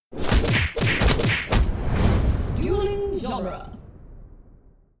genre.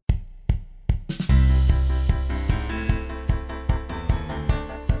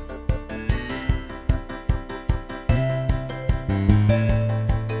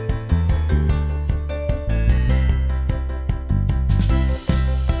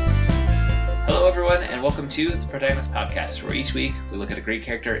 And welcome to the Protagonist Podcast, where each week we look at a great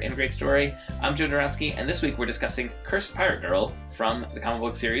character and a great story. I'm Joe Dorowski, and this week we're discussing Cursed Pirate Girl from the comic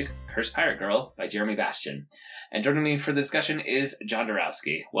book series Cursed Pirate Girl by Jeremy Bastian. And joining me for the discussion is John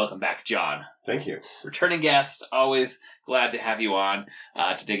Dorowski. Welcome back, John. Thank you. Returning guest, always glad to have you on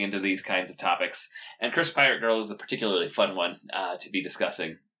to dig into these kinds of topics. And Cursed Pirate Girl is a particularly fun one to be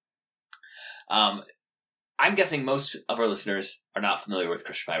discussing. I'm guessing most of our listeners are not familiar with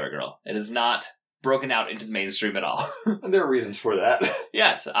Cursed Pirate Girl. It is not broken out into the mainstream at all. And there are reasons for that.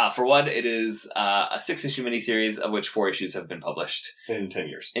 Yes. For one, it is a 6-issue miniseries of which 4 issues have been published. In 10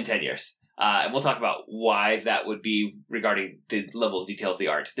 years. And we'll talk about why that would be regarding the level of detail of the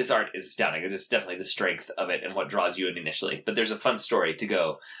art. This art is astounding. It is definitely the strength of it and what draws you in initially. But there's a fun story to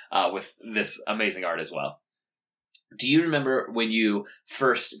go with this amazing art as well. Do you remember when you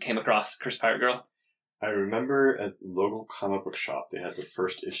first came across Cursed Pirate Girl? I remember at the local comic book shop, they had the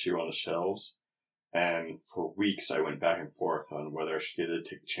first issue on the shelves. And for weeks, I went back and forth on whether I should get it,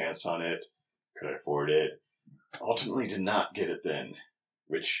 take the chance on it, could I afford it. Ultimately did not get it then,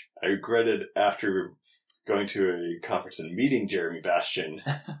 which I regretted after going to a conference and meeting Jeremy Bastian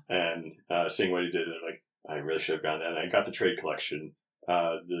and seeing what he did. And I really should have gone that. And I got the trade collection.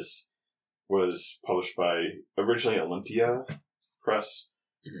 This was published by originally Olympia Press,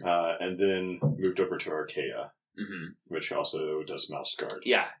 and then moved over to Archaea, which also does Mouse Guard.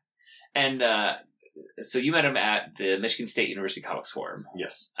 Yeah. And so you met him at the Michigan State University Comics Forum.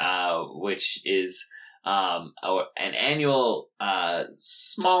 Yes. Which is an annual,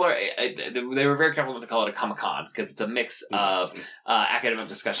 smaller... they were very careful to call it a Comic-Con, because it's a mix of academic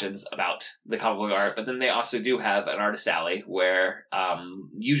discussions about the comic book art, but then they also do have an artist alley where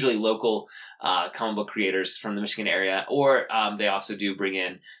usually local comic book creators from the Michigan area, or they also do bring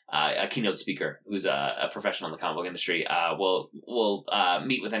in a keynote speaker who's a professional in the comic book industry. Will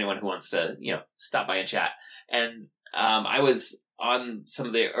meet with anyone who wants to, stop by and chat. And I was on some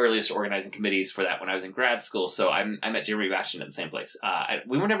of the earliest organizing committees for that when I was in grad school, so I met Jeremy Bastian at the same place.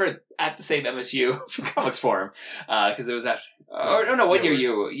 We were never at the same MSU Comics Forum, because it was after... one year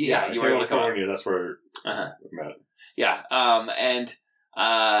you were in California. That's where we met. Yeah, and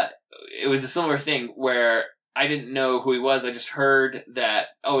it was a similar thing where I didn't know who he was. I just heard that,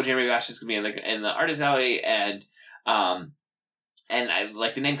 Jeremy Bastian's going to be in the artist alley, and I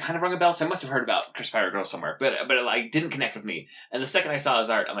the name kind of rung a bell, so I must have heard about Cursed Pirate Girl somewhere, but it didn't connect with me. And the second I saw his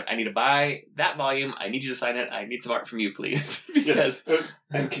art, I'm like, I need to buy that volume. I need you to sign it. I need some art from you, please. Because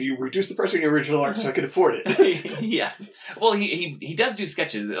and can you reduce the price of your original art so I can afford it? Yeah. Well, he does do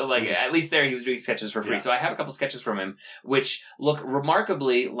sketches. At least there he was doing sketches for free. Yeah. So I have a couple sketches from him, which look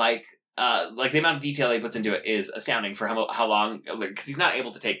remarkably like the amount of detail he puts into it is astounding for how long, because he's not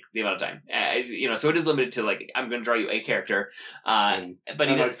able to take the amount of time, so it is limited to I'm going to draw you a character, but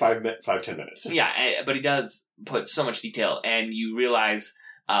he does, 5-10 minutes. Yeah, but he does put so much detail, and you realize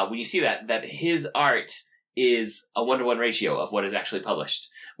when you see that his art is a 1-to-1 ratio of what is actually published,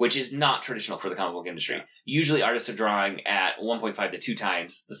 which is not traditional for the comic book industry. Yeah. Usually artists are drawing at 1.5 to 2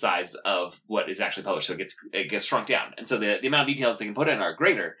 times the size of what is actually published, so it gets shrunk down. And so the amount of details they can put in are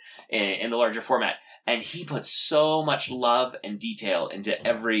greater in the larger format. And he puts so much love and detail into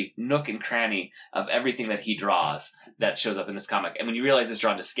every nook and cranny of everything that he draws that shows up in this comic. And when you realize it's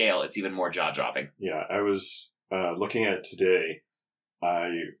drawn to scale, it's even more jaw-dropping. Yeah, I was looking at it today.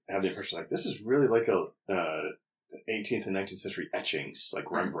 I have the impression this is really like a 18th and 19th century etchings like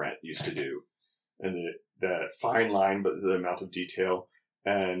Rembrandt used to do. And that fine line, but the amount of detail.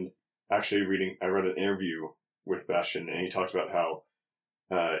 And actually I read an interview with Bastian, and he talked about how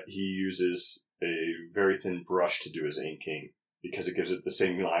he uses a very thin brush to do his inking because it gives it the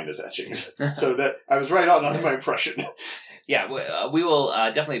same line as etchings. So that I was right on my impression. Yeah, we will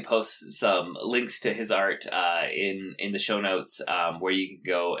definitely post some links to his art in the show notes where you can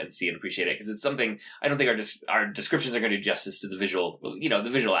go and see and appreciate it, because it's something I don't think our descriptions are going to do justice to the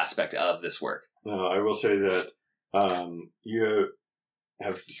visual aspect of this work. I will say that you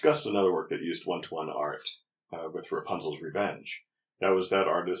have discussed another work that used 1-to-1 art with Rapunzel's Revenge. That was that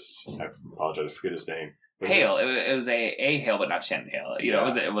artist. I apologize, I forget his name. Hale. It was a Hale, but not Shannon Hale.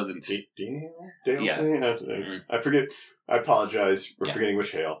 It wasn't. Dean Hale? Dale? Yeah. Mm-hmm. I forget. I apologize for forgetting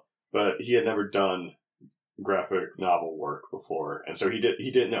which Hale. But he had never done graphic novel work before. And so he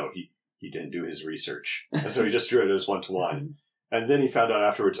didn't know. He didn't do his research. And so he just drew it as 1-to-1. And then he found out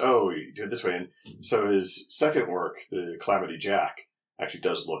afterwards, oh, you do it this way. And so his second work, The Calamity Jack, actually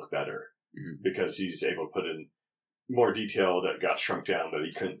does look better because he's able to put in more detail that got shrunk down that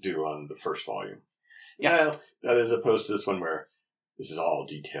he couldn't do on the first volume. Yeah. Now, that is opposed to this one where this is all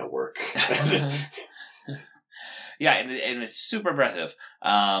detail work. Yeah, and it's super impressive.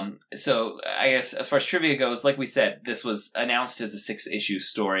 So I guess as far as trivia goes, like we said, this was announced as a 6-issue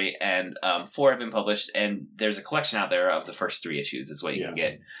story, and 4 have been published, and there's a collection out there of the first 3 issues is what you can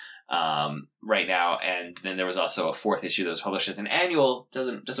get right now. And then there was also a 4th issue that was published as an annual.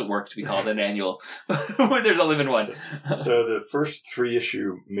 Doesn't work to be called an annual when there's only been one. So the first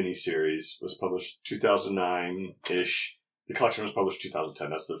 3-issue miniseries was published 2009-ish. The collection was published 2010.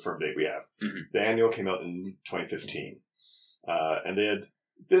 That's the firm date we have. The annual came out in 2015. And they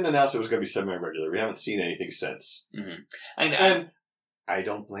didn't announce it was going to be semi-regular. We haven't seen anything since. And I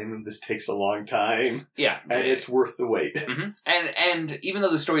don't blame them. This takes a long time. Yeah. And it's worth the wait. And even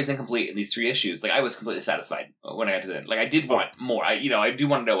though the story is incomplete in these 3 issues, like I was completely satisfied when I got to the end. Like I did want more. I do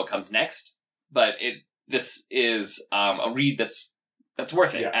want to know what comes next. But this is a read that's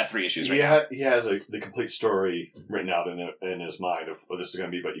worth it at 3 issues right now. He has the complete story written out in his mind of what this is going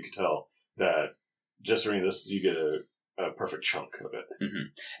to be, but you can tell that just reading this, you get a perfect chunk of it.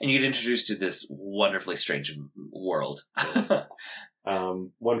 And you get introduced to this wonderfully strange world.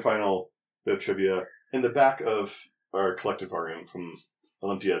 One final bit of trivia. In the back of our collective volume from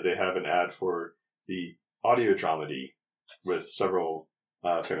Olympia, they have an ad for the audio dramedy with several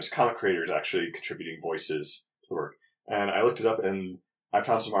famous comic creators actually contributing voices to the work. And I looked it up, and I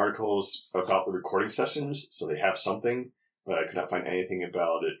found some articles about the recording sessions, so they have something, but I could not find anything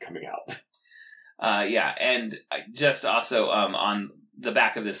about it coming out. And just also on the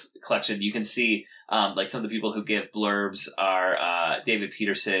back of this collection, you can see like some of the people who give blurbs are David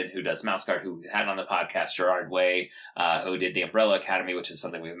Peterson, who does Mouse Guard, who we had on the podcast, Gerard Way, who did the Umbrella Academy, which is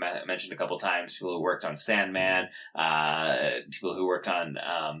something we've mentioned a couple times, people who worked on Sandman, people who worked on,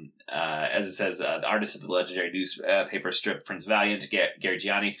 as it says, the artist of the legendary newspaper strip Prince Valiant, Gary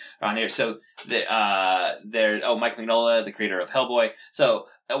Gianni, are on here. So there's Mike Mignola, the creator of Hellboy. So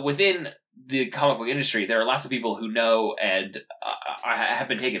within the comic book industry, there are lots of people who know and have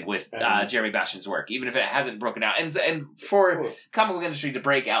been taken with Jeremy Bastian's work, even if it hasn't broken out. And for comic book industry to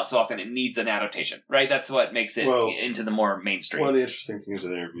break out so often, it needs an adaptation, right? That's what makes it into the more mainstream. One of the interesting things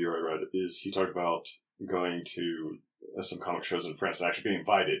in the interview I read is he talked about going to some comic shows in France and actually being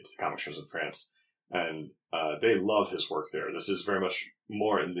invited to comic shows in France. And they love his work there. This is very much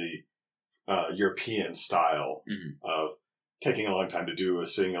more in the European style of taking a long time to do a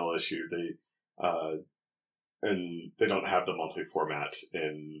single issue. And they don't have the monthly format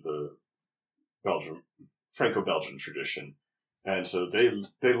in the Franco-Belgian tradition. And so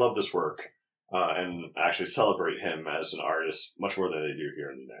they love this work and actually celebrate him as an artist much more than they do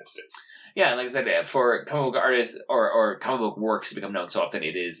here in the United States. Yeah, like I said, for comic book artists or comic book works to become known so often,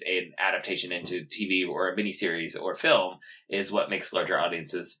 it is an adaptation into TV or a miniseries or film is what makes larger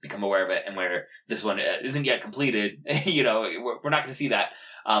audiences become aware of it. And where this one isn't yet completed, we're not going to see that.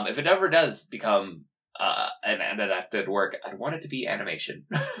 If it ever does become an adapted work, I'd want it to be animation.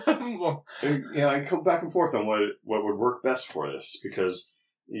 I go back and forth on what would work best for this, because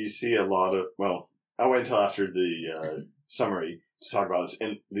you see a lot of, I'll wait until after the summary to talk about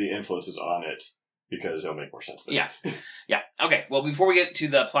the influences on it, because it'll make more sense then. Yeah. Okay. Well, before we get to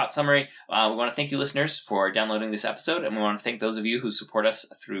the plot summary, we want to thank you listeners for downloading this episode, and we want to thank those of you who support us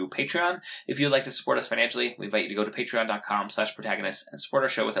through Patreon. If you'd like to support us financially, we invite you to go to patreon.com/protagonist and support our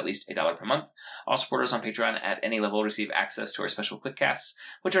show with at least $1 per month. All supporters on Patreon at any level receive access to our special quickcasts,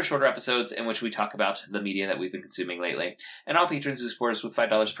 which are shorter episodes in which we talk about the media that we've been consuming lately. And all patrons who support us with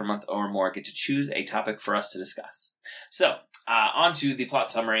 $5 per month or more get to choose a topic for us to discuss. So, on to the plot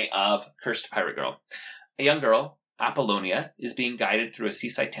summary of Cursed Pirate Girl. A young girl, Apollonia, is being guided through a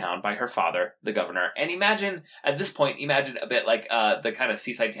seaside town by her father, the governor. And imagine a bit like the kind of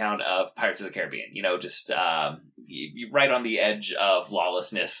seaside town of Pirates of the Caribbean. Just right on the edge of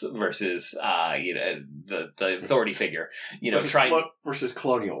lawlessness versus the authority figure. Versus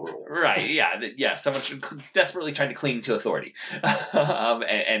colonial rule. Right? Yeah. Someone desperately trying to cling to authority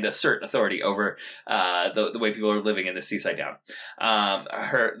and assert authority over the way people are living in the seaside town.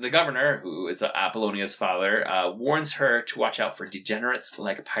 The governor, who is Apollonia's father, warns her to watch out for degenerates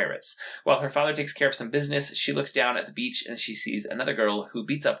like pirates. While her father takes care of some business, she looks down at the beach and she sees another girl who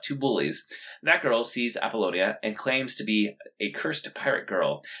beats up 2 bullies. That girl sees Apollonia and claims to be a cursed pirate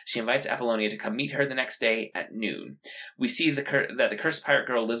girl. She invites Apollonia to come meet her the next day at noon. We see that the cursed pirate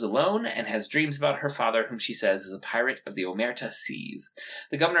girl lives alone and has dreams about her father, whom she says is a pirate of the Omerta seas.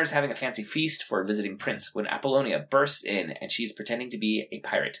 The governor is having a fancy feast for a visiting prince when Apollonia bursts in and she's pretending to be a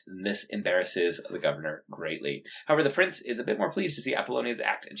pirate. This embarrasses the governor greatly. However, the prince is a bit more pleased to see Apollonia's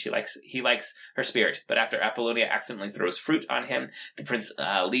act, and he likes her spirit. But after Apollonia accidentally throws fruit on him, the prince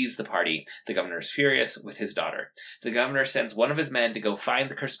leaves the party. The governor is furious with his daughter. The governor sends one of his men to go find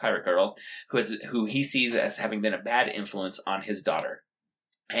the cursed pirate girl, who he sees as having been a bad influence on his daughter,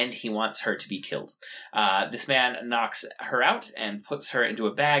 and he wants her to be killed. This man knocks her out and puts her into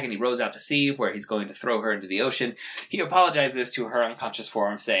a bag, and he rows out to sea, where he's going to throw her into the ocean. He apologizes to her unconscious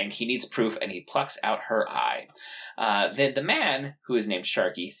form, saying he needs proof, and he plucks out her eye. Then the man, who is named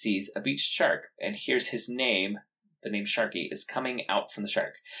Sharky, sees a beached shark and hears his name. The name Sharky is coming out from the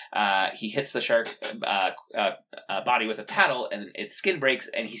shark. He hits the shark body with a paddle, and its skin breaks,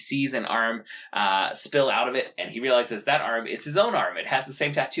 and he sees an arm spill out of it, and he realizes that arm is his own arm. It has the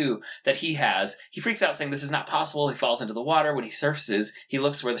same tattoo that he has. He freaks out, saying this is not possible. He falls into the water. When he surfaces, he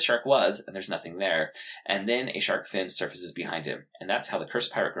looks where the shark was, and there's nothing there. And then a shark fin surfaces behind him, and that's how the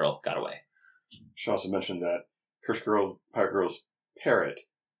cursed pirate girl got away. She also mentioned that pirate girl's parrot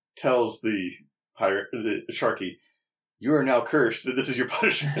tells the Sharky, "You are now cursed, and this is your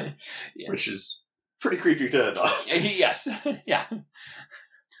punishment," yeah. Which is pretty creepy to dog. Yes, yeah.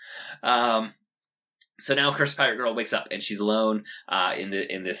 So now Cursed Pirate Girl wakes up, and she's alone in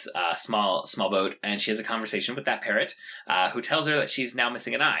this small boat, and she has a conversation with that parrot, who tells her that she's now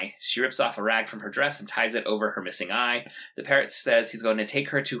missing an eye. She rips off a rag from her dress and ties it over her missing eye. The parrot says he's going to take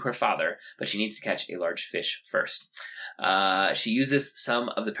her to her father, but she needs to catch a large fish first. She uses some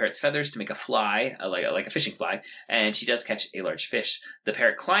of the parrot's feathers to make a fly, like a fishing fly, and she does catch a large fish. The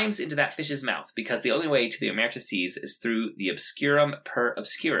parrot climbs into that fish's mouth, because the only way to the Omerta seas is through the obscurum per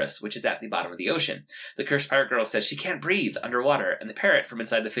obscurus, which is at the bottom of the ocean. The Cursed Pirate Girl says she can't breathe underwater, and the parrot from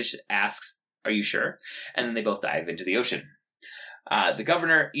inside the fish asks, "Are you sure?" And then they both dive into the ocean. The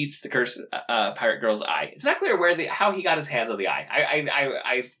governor eats the Cursed Pirate Girl's eye. It's not clear how he got his hands on the eye.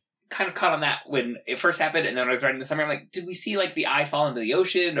 I kind of caught on that when it first happened, and then when I was writing the summary, I'm like, did we see like the eye fall into the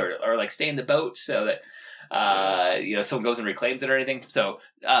ocean or like stay in the boat so that someone goes and reclaims it or anything? So,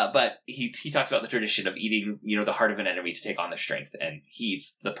 but he talks about the tradition of eating, the heart of an enemy to take on their strength, and he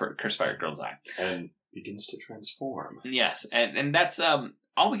eats the Cursed Pirate Girl's eye. And begins to transform. Yes, and that's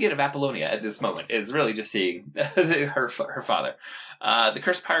all we get of Apollonia at this moment is really just seeing her father. The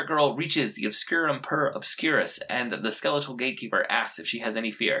Cursed Pirate Girl reaches the obscurum per obscurus, and the skeletal gatekeeper asks if she has any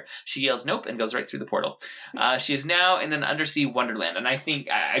fear. She yells nope and goes right through the portal. She is now in an undersea wonderland, and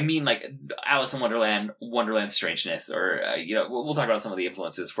I mean like Alice in Wonderland strangeness, or we'll talk about some of the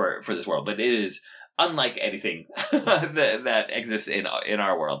influences for this world, but it is unlike anything that exists in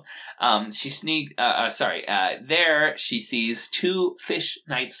our world. There she sees two fish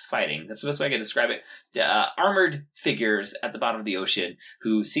knights fighting. That's the best way I can describe it. Armored figures at the bottom of the ocean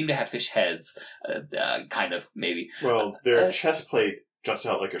who seem to have fish heads, kind of, maybe. Well, their chest plate juts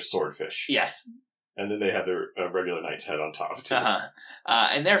out like a swordfish. Yes. And then they have their regular knight's head on top, too.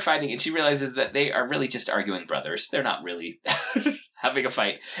 And they're fighting, and she realizes that they are really just arguing brothers. They're not really having a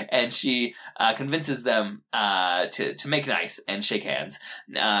fight. And she convinces them to make nice and shake hands.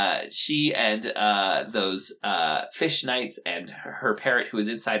 She and those fish knights and her parrot, who is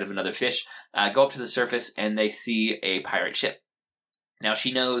inside of another fish, go up to the surface, and they see a pirate ship. Now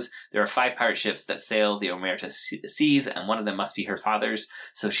she knows there are 5 pirate ships that sail the Omerta seas, and one of them must be her father's,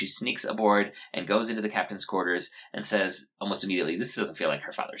 so she sneaks aboard and goes into the captain's quarters and says almost immediately, this doesn't feel like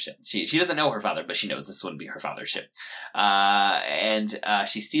her father's ship. She doesn't know her father, but she knows this wouldn't be her father's ship. And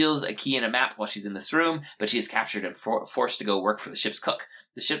she steals a key and a map while she's in this room, but she is captured and forced to go work for the ship's cook.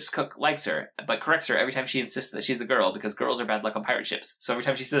 The ship's cook likes her, but corrects her every time she insists that she's a girl, because girls are bad luck on pirate ships. So every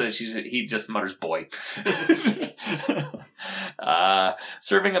time she says it, he just mutters, boy.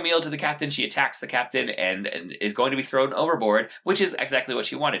 Serving a meal to the captain, she attacks the captain and is going to be thrown overboard, which is exactly what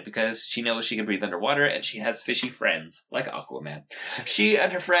she wanted, because she knows she can breathe underwater, and she has fishy friends, like Aquaman. She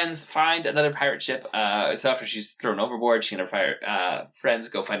and her friends find another pirate ship, so after she's thrown overboard, she and her friends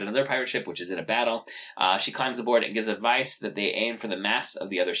go find another pirate ship, which is in a battle. She climbs aboard and gives advice that they aim for the mast of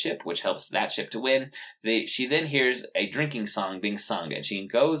the other ship, which helps that ship to win. She then hears a drinking song being sung, and she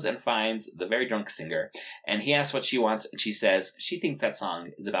goes and finds the very drunk singer, and he asks what she wants, and she says she thinks that song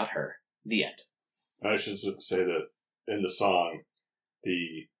is about her. The end. I should say that in the song,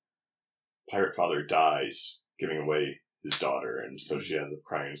 the pirate father dies, giving away his daughter, and so she ends up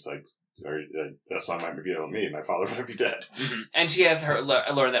crying. It's like, That song might be on me. My father might be dead. Mm-hmm. And she has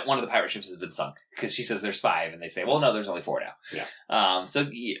learned that one of the pirate ships has been sunk because she says there's 5, and they say, well, no, there's only 4 now. Yeah. So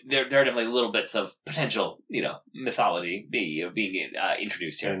there are definitely little bits of potential, mythology being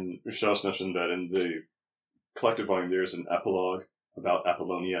introduced here. And we should also mention that in the collected volume, there's an epilogue about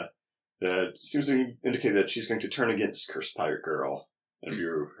Apollonia that seems to indicate that she's going to turn against Cursed Pirate Girl and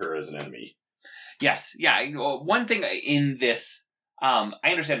view her as an enemy. Yes. Yeah. One thing in this, I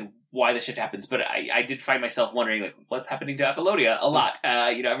understand why the shift happens, but I did find myself wondering, like, what's happening to Apollonia a lot.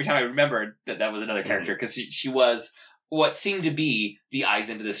 Every time I remembered that was another character, because she was what seemed to be the eyes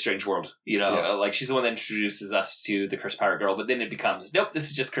into this strange world. Like, she's the one that introduces us to the Cursed Pirate Girl, but then it becomes, nope, this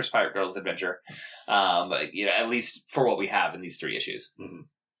is just Cursed Pirate Girl's adventure. At least for what we have in these 3 issues.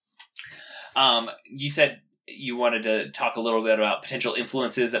 Mm-hmm. You said you wanted to talk a little bit about potential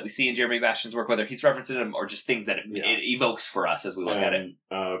influences that we see in Jeremy Bastian's work, whether he's referencing them or just things that it evokes for us as we look at it.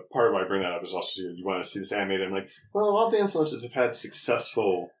 Part of why I bring that up is also you want to see this animated. I'm like, well, a lot of the influences have had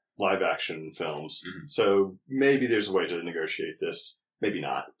successful live-action films, so maybe there's a way to negotiate this. Maybe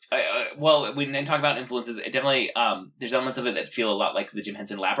not. Well, when I talk about influences, it definitely there's elements of it that feel a lot like the Jim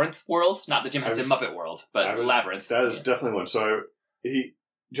Henson Labyrinth world, not the Jim Henson Muppet world, but Labyrinth. That is definitely one. So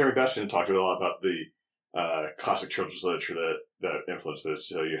Jeremy Bastian talked a lot about the classic children's literature that influenced this.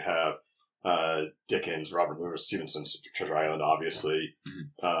 So you have Dickens, Robert Louis Stevenson's Treasure Island, obviously.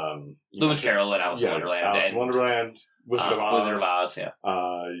 Lewis Carroll and Alice in Wonderland. Alice in Wonderland, Wizard of Oz.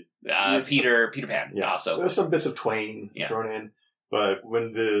 Peter Pan. Yeah. Also. There's some bits of Twain thrown in. But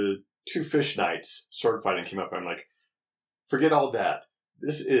when the 2 Fish Knights sword fighting came up, I'm like, forget all that.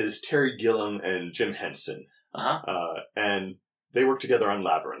 This is Terry Gilliam and Jim Henson. And they work together on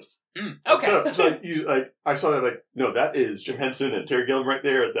Labyrinth. Okay. So I saw that no, that is Jim Henson and Terry Gilliam right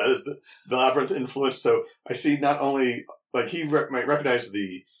there. That is the Labyrinth influence. So I see not only he might recognize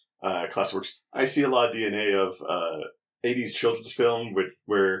the classic works. I see a lot of DNA of 80s children's film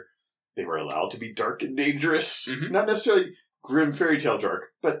where they were allowed to be dark and dangerous, not necessarily grim fairy tale dark,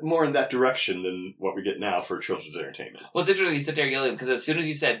 but more in that direction than what we get now for children's entertainment. Well, it's interesting you said Terry Gilliam, because as soon as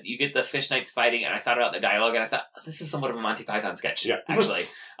you said you get the Fish Knights fighting, and I thought about the dialogue, and I thought, this is somewhat of a Monty Python sketch, actually.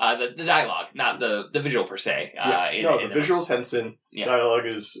 The dialogue, not the visual per se. The visual's Henson. Dialogue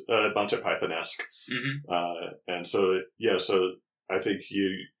is Monty Python-esque. And so I think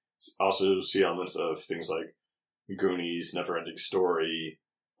you also see elements of things like Goonies, Neverending Story,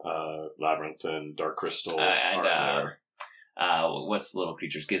 Labyrinth, and Dark Crystal. What's the little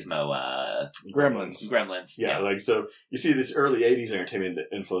creatures? Gizmo, Gremlins. Yeah, so you see this early 80s entertainment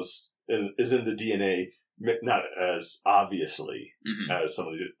influence is in the DNA, not as obviously as some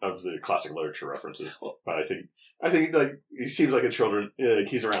of the classic literature references. But I think he seems like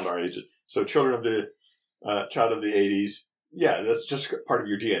he's around our age. So children of the child of the 80s, that's just part of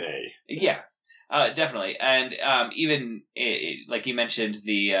your DNA. Yeah, definitely. And even like you mentioned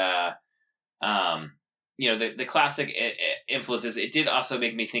the the classic influences, it did also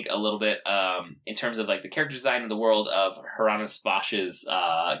make me think a little bit in terms of like the character design in the world of Hieronymus Bosch's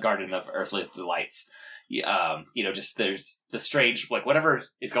Garden of Earthly Delights. Just there's the strange, like, whatever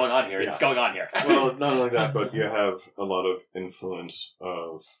is going on here, it's going on here. Well, not only that, but you have a lot of influence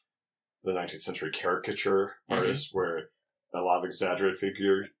of the 19th century caricature artists, where a lot of exaggerated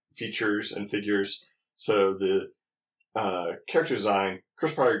features and figures. So the character design,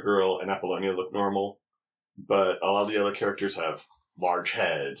 Cursed Pirate Girl and Apollonia look normal, but a lot of the other characters have large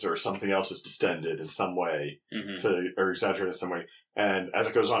heads or something else is distended in some way or exaggerated in some way. And as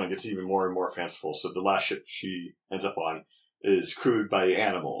it goes on, it gets even more and more fanciful. So the last ship she ends up on is crewed by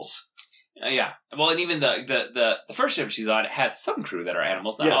animals. Well, and even the first ship she's on has some crew that are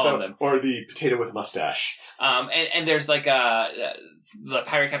animals, not all of them. Or the potato with mustache. And there's like the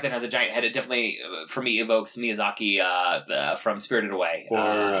pirate captain has a giant head. It definitely, for me, evokes Miyazaki from Spirited Away.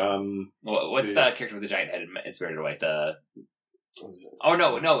 Or what's the character with the giant head in Spirited Away? Is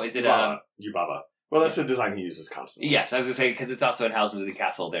it Yubaba? Well, that's the design he uses constantly. Yes, I was gonna say, because it's also in Howl's Moving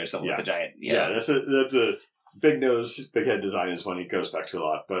Castle. There's someone with a giant. Yeah, that's a big nose, big head design is one he goes back to a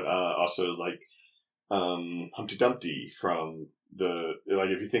lot, but also like Humpty Dumpty from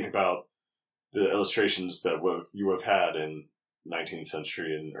if you think about the illustrations that you have had in 19th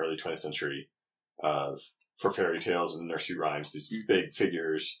century and early 20th century for fairy tales and nursery rhymes, these big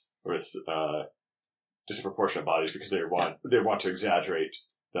figures with disproportionate bodies because they want to exaggerate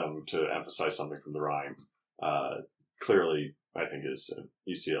them to emphasize something from the rhyme. Clearly, I think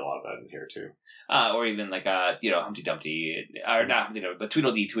you see a lot of that in here too. Or even like Humpty Dumpty, or not Humpty Dumpty, but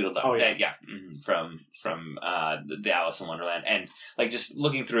Tweedledee Tweedledum. Oh yeah, from the Alice in Wonderland, and like just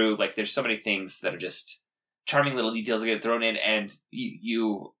looking through, like there's so many things that are just charming little details that get thrown in, and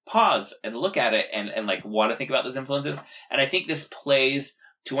you pause and look at it and like want to think about those influences. And I think this plays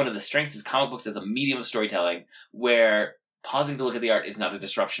to one of the strengths of comic books as a medium of storytelling, where pausing to look at the art is not a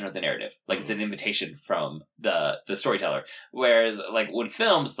disruption of the narrative. Like, it's an invitation from the storyteller. Whereas, like, when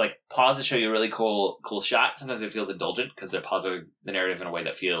films, like, pause to show you a really cool shot, sometimes it feels indulgent because they're pausing the narrative in a way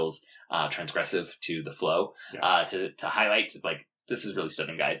that feels transgressive to the flow, to highlight, like, this is really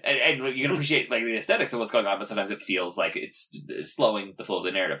stunning, guys. And you can appreciate, like, the aesthetics of what's going on, but sometimes it feels like it's slowing the flow of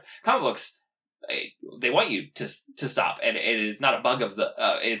the narrative. Comic books, they want you to stop, and it is not a bug of the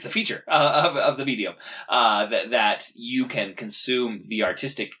it's a feature of the medium, that you can consume the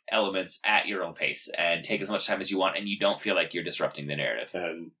artistic elements at your own pace and take as much time as you want, and you don't feel like you're disrupting the narrative.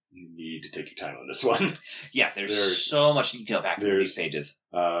 And you need to take your time on this one. Yeah, there's so much detail packed into these pages.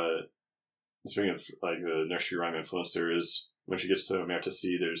 Speaking of, like, the nursery rhyme influence, there is, when she gets to Omerta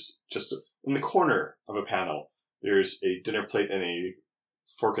Sea, there's just in the corner of a panel, there's a dinner plate and a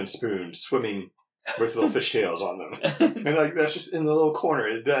fork and spoon swimming with little fishtails on them. And, like, that's just in the little corner.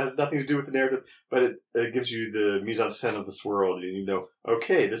 It has nothing to do with the narrative, but it gives you the mise en scène of this world, and you know,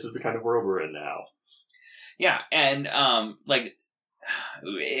 okay, this is the kind of world we're in now. Yeah, and, like,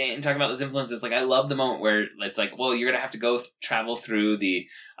 in talking about those influences, like, I love the moment where it's like, well, you're gonna have to travel through the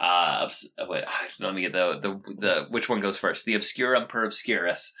let me get the which one goes first, the obscurum per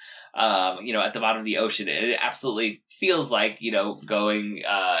obscurus, at the bottom of the ocean. It absolutely feels like, going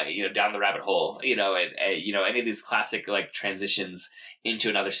down the rabbit hole, and any of these classic, like, transitions into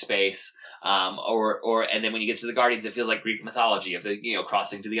another space. And then when you get to the Guardians, it feels like Greek mythology of the,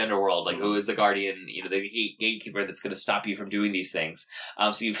 crossing to the underworld. Like, who is the Guardian, the gatekeeper that's going to stop you from doing these things.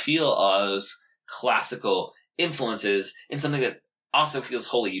 So you feel all those classical influences in something that also feels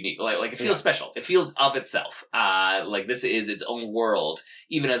wholly unique. Like it feels special. It feels of itself. Like this is its own world.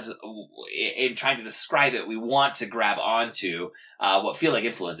 Even as in trying to describe it, we want to grab onto what feel like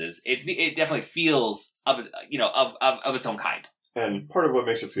influences. It definitely feels of its own kind. And part of what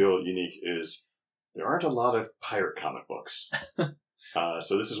makes it feel unique is there aren't a lot of pirate comic books.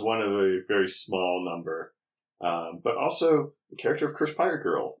 So this is one of a very small number. But also, the character of Cursed Pirate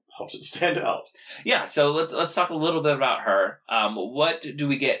Girl helps it stand out. Yeah, so let's talk a little bit about her. What do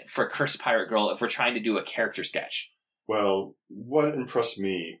we get for Cursed Pirate Girl if we're trying to do a character sketch? Well, what impressed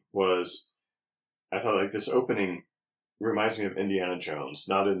me was, I thought, like, this opening reminds me of Indiana Jones.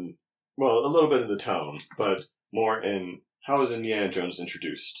 Not in, well, a little bit in the tone, but more in how is Indiana Jones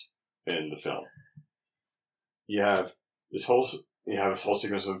introduced in the film. You have this whole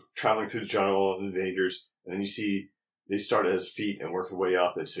sequence of traveling through the jungle and invaders, and then you see they start at his feet and work their way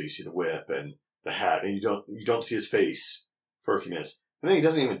up, and so you see the whip and the hat, and you don't see his face for a few minutes. And then he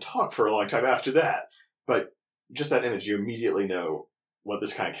doesn't even talk for a long time after that. But just that image, you immediately know what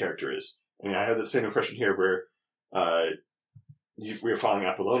this kind of character is. I mean, I had the same impression here where we were following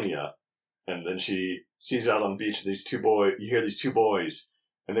Apollonia, and then she sees out on the beach these two boys. You hear these two boys,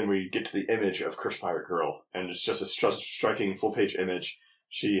 and then we get to the image of Cursed Pirate Girl, and it's just a striking full-page image.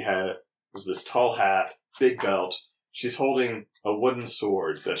 She was this tall hat, big belt. She's holding a wooden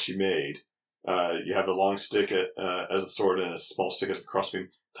sword that she made. You have a long stick as a sword and a small stick as the crossbeam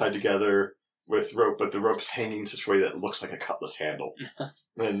tied together with rope, but the rope's hanging in such a way that it looks like a cutlass handle.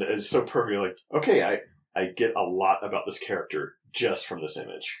 And it's so perfect. You're like, okay, I get a lot about this character just from this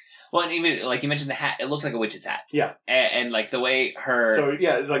image. Well, and even, like you mentioned, the hat, it looks like a witch's hat. Yeah. And like the way her... So,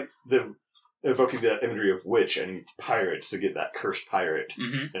 yeah, it's like evoking that imagery of witch and pirates to get that cursed pirate.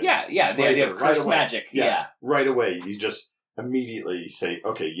 Mm-hmm. Yeah, the idea of cursed magic. Yeah. Right away, you just immediately say,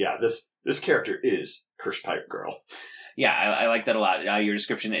 okay, yeah, this character is Cursed Pirate Girl. Yeah, I like that a lot. Your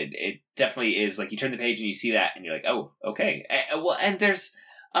description, it definitely is, like, you turn the page and you see that, and you're like, oh, okay. And there's...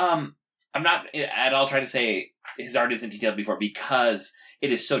 I'm not at all trying to say his art isn't detailed before, because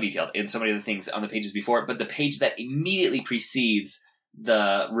it is so detailed in so many of the things on the pages before, but the page that immediately precedes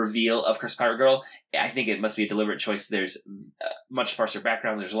the reveal of Cursed Pirate Girl, I think it must be a deliberate choice. There's much sparser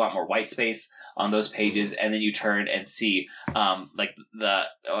backgrounds. There's a lot more white space on those pages, and then you turn and see, like the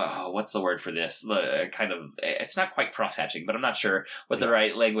what's the word for this? The kind of, it's not quite cross hatching, but I'm not sure what the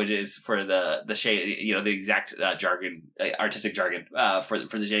right language is for the shade. The exact jargon, artistic jargon for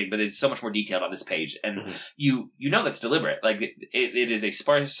the shading. But it's so much more detailed on this page, and you know that's deliberate. Like it is a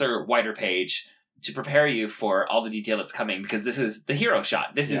sparser, wider page to prepare you for all the detail that's coming, because this is the hero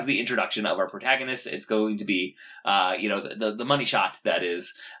shot. This is the introduction of our protagonist. It's going to be, the money shot that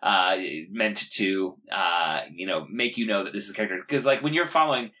is meant to, make you know that this is a character. Because, like, when you're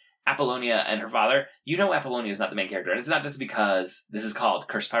following Apollonia and her father, you know Apollonia is not the main character. And it's not just because this is called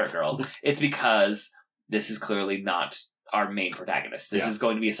Cursed Pirate Girl. It's because this is clearly not our main protagonist. This is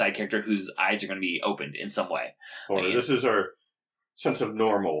going to be a side character whose eyes are going to be opened in some way. Or this is our sense of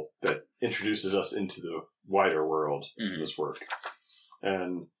normal that introduces us into the wider world in this work.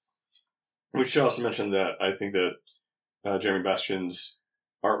 And we should also mention that I think that Jeremy Bastian's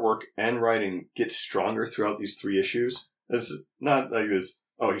artwork and writing gets stronger throughout these 3 issues. It's not like this,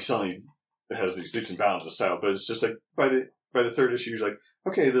 he suddenly has these leaps and bounds of style, but it's just like by the 3rd issue, you're like,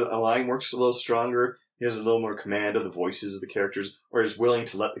 okay, the line works a little stronger. He has a little more command of the voices of the characters, or is willing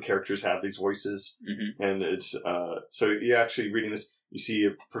to let the characters have these voices. Mm-hmm. And it's, so you actually reading this, you see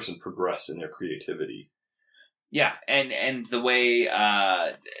a person progress in their creativity. Yeah, and the way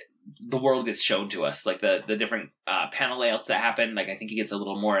the world gets shown to us, like the different panel layouts that happen, like I think he gets a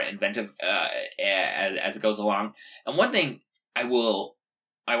little more inventive as it goes along. And one thing I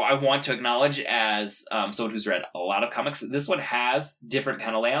want to acknowledge as someone who's read a lot of comics, this one has different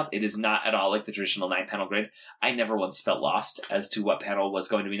panel layouts. It is not at all like the traditional 9-panel grid. I never once felt lost as to what panel was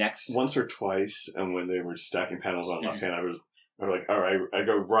going to be next. Once or twice, and when they were stacking panels on left hand, I was like, all right, I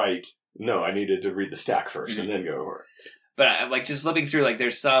go right. No, I needed to read the stack first and then go over. But I'm like just flipping through, like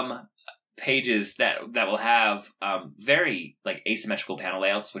there's some pages that will have very like asymmetrical panel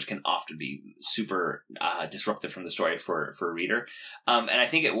layouts, which can often be super disruptive from the story for a reader. And I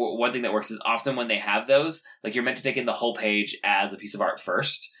think one thing that works is often when they have those, like you're meant to take in the whole page as a piece of art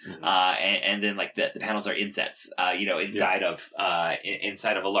first, and then like the panels are insets, inside of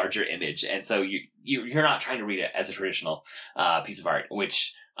a larger image, and so you're not trying to read it as a traditional piece of art,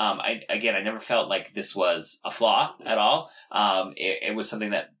 which. I never felt like this was a flaw at all. It was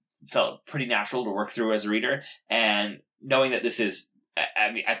something that felt pretty natural to work through as a reader, and knowing that this is,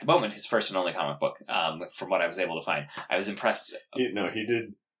 I mean, at the moment, his first and only comic book, from what I was able to find, I was impressed. He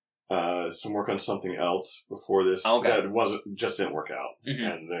did some work on something else before this that just didn't work out,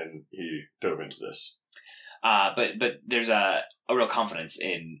 and then he dove into this. But there's a real confidence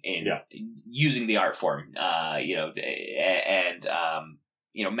in using the art form,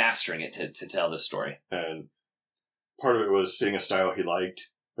 mastering it to tell this story. And part of it was seeing a style he liked,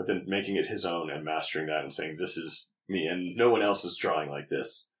 but then making it his own and mastering that and saying, this is me, and no one else is drawing like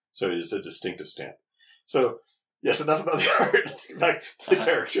this. So it is a distinctive stamp. So, yes, enough about the art. Let's get back to the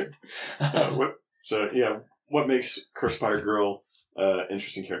character. What makes Cursed Pirate Girl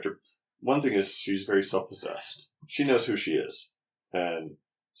interesting character? One thing is she's very self-possessed. She knows who she is. And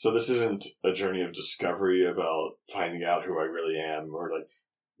so this isn't a journey of discovery about finding out who I really am, or like,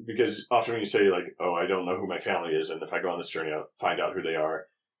 because often when you say like, oh, I don't know who my family is, and if I go on this journey, I'll find out who they are.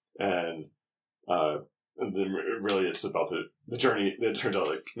 And then really it's about the journey. It turns out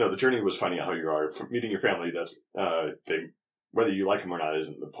like, no, the journey was finding out who you are, meeting your family. That's, whether you like them or not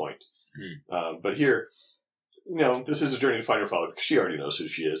isn't the point. But here, this is a journey to find her father because she already knows who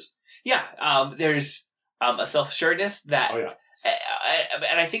she is. Yeah. There's a self-assuredness that,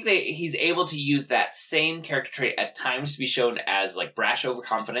 and I think he's able to use that same character trait at times to be shown as like brash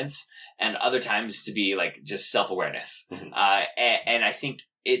overconfidence, and other times to be like just self-awareness. And I think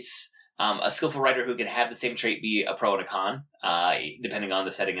it's a skillful writer who can have the same trait be a pro and a con, depending on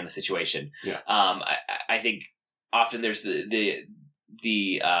the setting and the situation. I think often there's the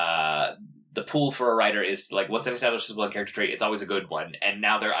pool for a writer is like, once I've established this one character trait, it's always a good one. And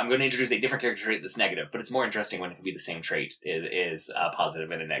now I'm going to introduce a different character trait that's negative, but it's more interesting when it can be the same trait is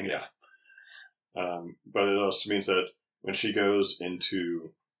positive and a negative. But it also means that when she goes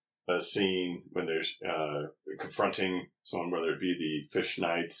into a scene when there's confronting someone, whether it be the Fish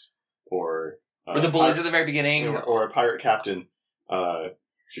Knights or the bullies at the very beginning, or a pirate captain,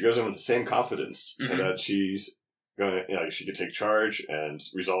 she goes in with the same confidence that she's going to, she could take charge and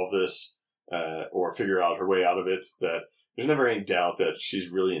resolve this. Or figure out her way out of it, that there's never any doubt that she's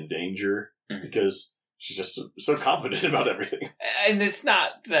really in danger because she's just so confident about everything. And it's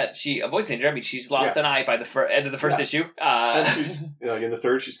not that she avoids danger. I mean, she's lost an eye by the end of the first issue. And she's, in the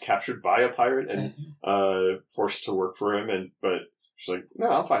 3rd, she's captured by a pirate and forced to work for him. But she's like, no,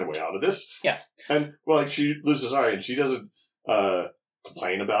 I'll find a way out of this. Yeah. And, she loses her eye and she doesn't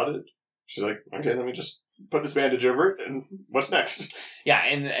complain about it. She's like, okay, let me just put this bandage over it, and what's next? Yeah,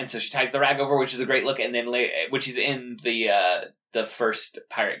 and so she ties the rag over, which is a great look, and then when she's in the first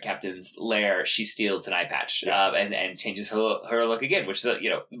pirate captain's lair, she steals an eye patch, and changes her look again, which is,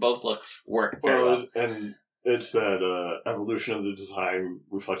 both looks work very well. And it's that evolution of the design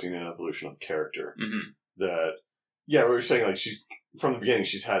reflecting an evolution of the character. That, we were saying, like, she's, from the beginning,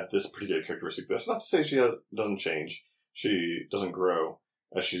 she's had this particular characteristic. That's not to say she doesn't change. She doesn't grow.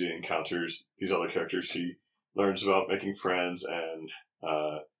 As she encounters these other characters, she learns about making friends, and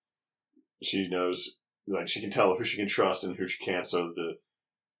she knows, like, she can tell who she can trust and who she can't. So the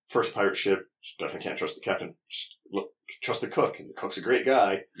first pirate ship, she definitely can't trust the captain. trust the cook, and the cook's a great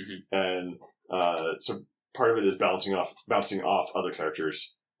guy. And so part of it is bouncing off other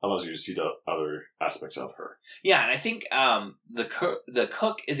characters allows you to see the other aspects of her. Yeah, and I think the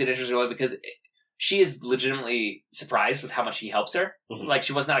cook is an interesting one because she is legitimately surprised with how much he helps her. Like,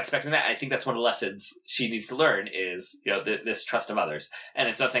 she was not expecting that. I think that's one of the lessons she needs to learn is, this trust of others. And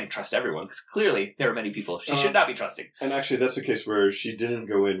it's not saying trust everyone, because clearly there are many people she should not be trusting. And actually, that's the case where she didn't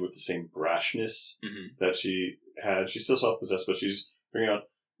go in with the same brashness that she had. She's still self-possessed, but she's figuring out,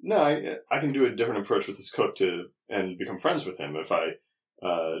 no, I can do a different approach with this cook and become friends with him if I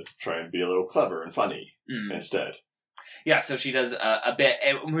try and be a little clever and funny instead. Yeah, so she does a bit.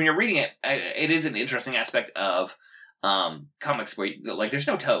 And when you're reading it, it is an interesting aspect of comics where, there's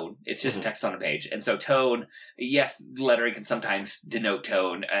no tone. It's just text on a page. And so tone, yes, lettering can sometimes denote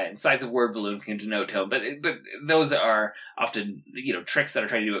tone, and size of word balloon can denote tone, but those are often, tricks that are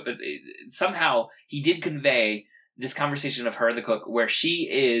trying to do it. But somehow he did convey this conversation of her and the cook where she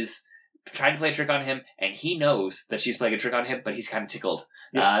is trying to play a trick on him, and he knows that she's playing a trick on him, but he's kind of tickled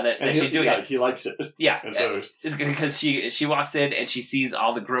that she's doing it. He likes it. Yeah, and so it's good because she walks in and she sees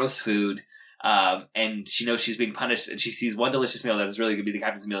all the gross food, and she knows she's being punished, and she sees one delicious meal that is really going to be the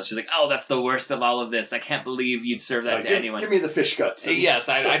captain's meal, and she's like, oh, that's the worst of all of this. I can't believe you'd serve that to anyone. Give me the fish guts. Yes,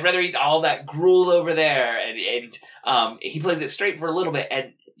 I'd rather eat all that gruel over there. And he plays it straight for a little bit,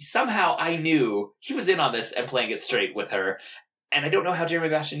 and somehow I knew he was in on this and playing it straight with her. And I don't know how Jeremy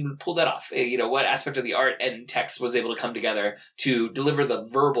Bastian pulled that off. What aspect of the art and text was able to come together to deliver the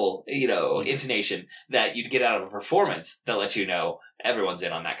verbal, intonation that you'd get out of a performance that lets you know everyone's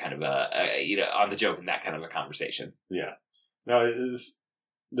in on that kind of on the joke in that kind of a conversation. Yeah. Now, it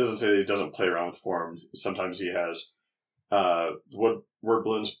doesn't say that he doesn't play around with form. Sometimes he has word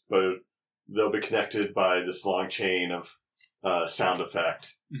balloons, but they'll be connected by this long chain of sound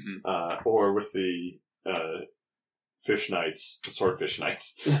effect, or with the fish knights, the swordfish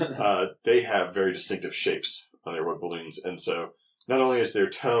knights, they have very distinctive shapes on their wood balloons. And so not only is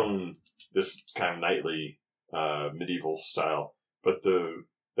their tone this kind of knightly, medieval style, but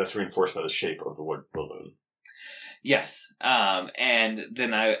that's reinforced by the shape of the wood balloon. Yes. And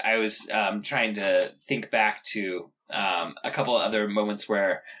then I was trying to think back to a couple of other moments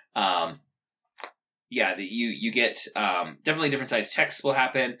where that you get definitely different size text will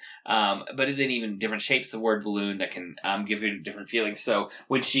happen, but then even different shapes of word balloon that can give you different feelings. So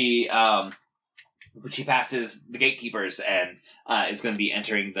when she passes the gatekeepers and is going to be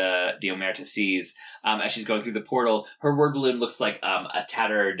entering the Omerta Seas, as she's going through the portal, her word balloon looks like a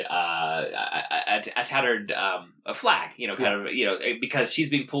tattered a flag, because she's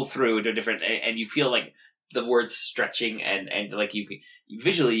being pulled through into different, and you feel like the words stretching and like you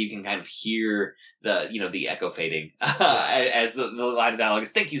visually you can kind of hear the echo fading as the line of dialogue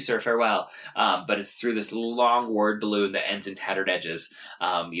is "Thank you, sir, farewell." But it's through this long word balloon that ends in tattered edges,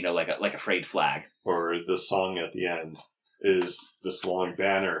 like a frayed flag. Or the song at the end is this long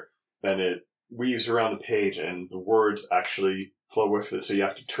banner, and it weaves around the page, and the words actually flow with it. So you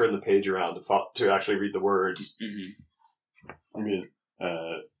have to turn the page around to actually read the words. I mean,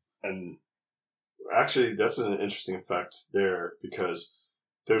 and actually, that's an interesting effect there because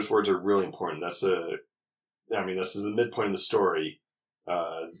those words are really important. This is the midpoint of the story.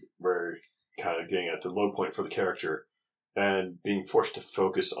 We're kind of getting at the low point for the character and being forced to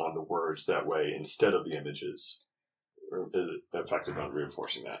focus on the words that way instead of the images is effective on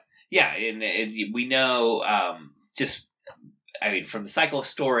reinforcing that. Yeah, and we know from the cycle of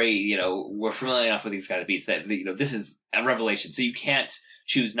story, we're familiar enough with these kind of beats that, this is a revelation. So you can't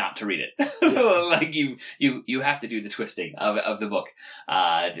choose not to read it. Like you have to do the twisting of the book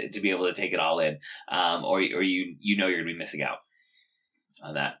to be able to take it all in, or you're going to be missing out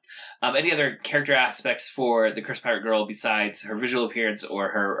on that. Any other character aspects for the Cursed Pirate Girl besides her visual appearance or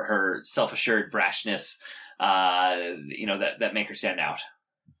her self-assured brashness that make her stand out?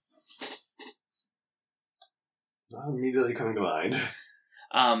 Not immediately coming to mind.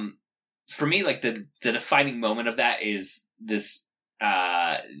 For me, like the defining moment of that is this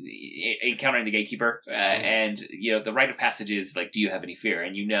encountering the gatekeeper, and the rite of passage is like, do you have any fear?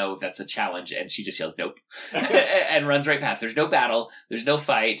 And that's a challenge, and she just yells nope and runs right past. There's no battle, there's no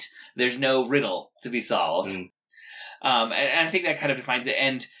fight, there's no riddle to be solved. And I think that kind of defines it.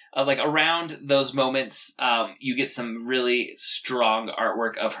 And around those moments, you get some really strong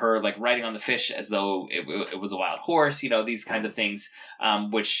artwork of her like riding on the fish as though it was a wild horse, these kinds of things,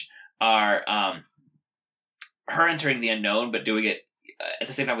 which are her entering the unknown but doing it at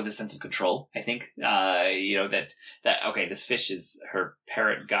the same time with a sense of control. I think that okay, this fish is her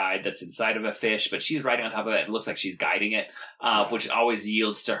parrot guide that's inside of a fish, but she's riding on top of it and it looks like she's guiding it, which always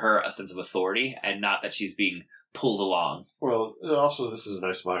yields to her a sense of authority and not that she's being pulled along. Well, also this is a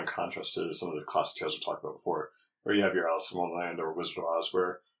nice amount in contrast to some of the classic shows we talked about before, where you have your Alice in Wonderland or Wizard of Oz,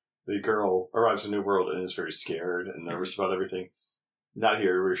 where the girl arrives in a new world and is very scared and nervous about everything. Not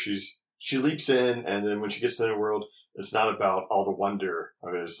here, where she leaps in, and then when she gets to the new world, it's not about all the wonder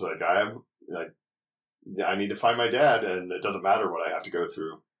of it. It's like, I need to find my dad, and it doesn't matter what I have to go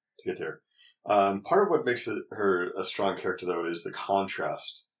through to get there. Part of what makes her a strong character, though, is the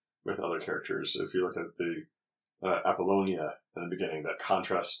contrast with other characters. If you look at the Apollonia in the beginning, that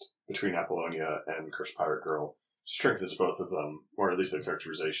contrast between Apollonia and Cursed Pirate Girl strengthens both of them, or at least their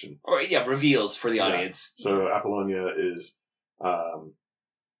characterization. Or, reveals for the audience. So Apollonia is kind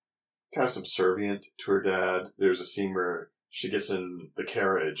of subservient to her dad. There's a scene where she gets in the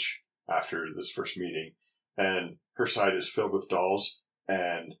carriage after this first meeting, and her side is filled with dolls,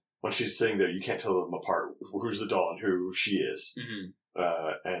 and when she's sitting there, you can't tell them apart who's the doll and who she is. Mm-hmm.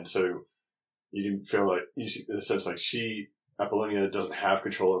 And so you can feel like, you see the sense like Apollonia doesn't have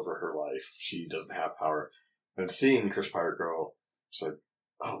control over her life. She doesn't have power. And seeing Cursed Pirate Girl, it's like,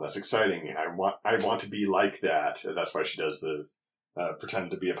 oh, that's exciting. I want to be like that. And that's why she does the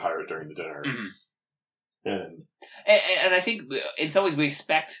pretend to be a pirate during the dinner. Mm-hmm. And I think in some ways we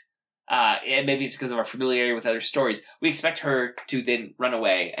expect, and maybe it's because of our familiarity with other stories, we expect her to then run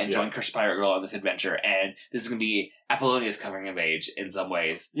away and join Cursed Pirate Girl on this adventure, and this is going to be Apollonia's coming of age in some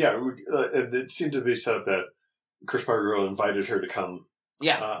ways. Yeah, it seemed to be set up that Cursed Pirate Girl invited her to come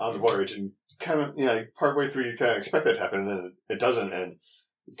on the voyage, and kind of, partway through you kind of expect that to happen, and then it doesn't, and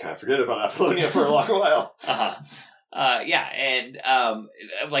you kind of forget about Apollonia for a long while.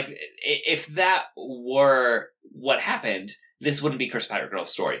 If that were what happened, this wouldn't be Cursed Pirate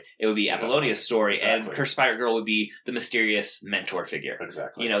Girl's story. It would be Apollonia's story, and Cursed Pirate Girl would be the mysterious mentor figure.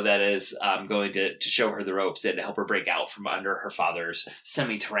 Exactly. That is going to show her the ropes and help her break out from under her father's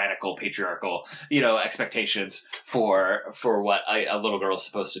semi-tyrannical, patriarchal, expectations for what a little girl is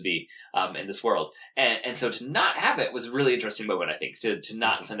supposed to be in this world. And so to not have it was a really interesting moment, I think, to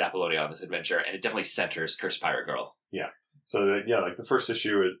not send Apollonia on this adventure, and it definitely centers Cursed Pirate Girl. Yeah. So, like the first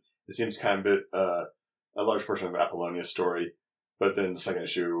issue, it seems kind of a large portion of Apollonia's story, but then the second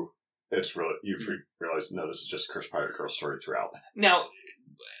issue, it's really, you realize, no, this is just Cursed Pirate Girl's story throughout. Now,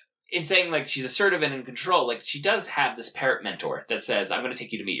 in saying, she's assertive and in control, she does have this parrot mentor that says, I'm going to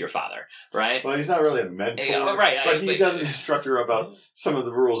take you to meet your father, right? Well, he's not really a mentor, but he does instruct her about some of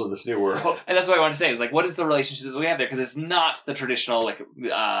the rules of this new world. And that's what I want to say, is, what is the relationship that we have there? Because it's not the traditional,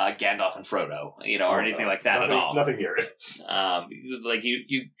 Gandalf and Frodo, or anything like that at all. Nothing near it.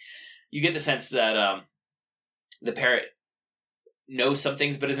 You get the sense that the parrot knows some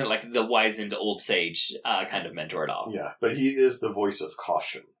things, but isn't the wizened old sage kind of mentor at all. Yeah, but he is the voice of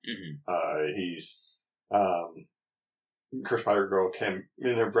caution. Mm-hmm. He's Cursed Pirate Girl can,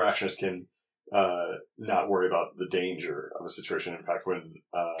 in her brashness, can not worry about the danger of a situation. In fact, when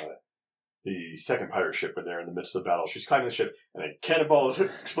the second pirate ship, when they're in the midst of the battle, she's climbing the ship, and a cannonball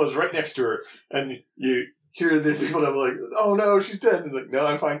explodes right next to her, and you hear the people that are like, "Oh no, she's dead!" And no,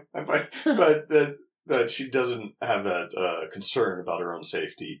 I'm fine. But that she doesn't have that concern about her own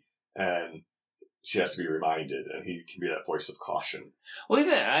safety, and she has to be reminded, and he can be that voice of caution. Well,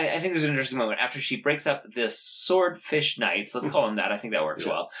 even I think there's an interesting moment after she breaks up this Swordfish Knights. Let's call them that. I think that works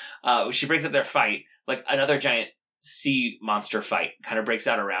well. She breaks up their fight, another giant sea monster fight kind of breaks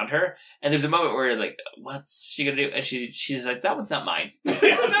out around her, and there's a moment where you're like, what's she gonna do? And she's like, that one's not mine.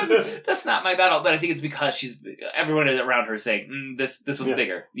 That's not my battle. But I think it's because everyone around her is saying, this one's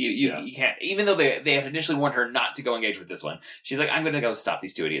bigger. You can't, even though they had initially warned her not to go engage with this one, she's like, I'm gonna go stop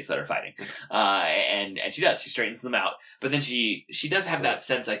these two idiots that are fighting. And she does. She straightens them out. But then she does have that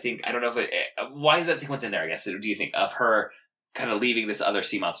sense, I think, I don't know if why is that sequence in there, I guess, do you think, of her kind of leaving this other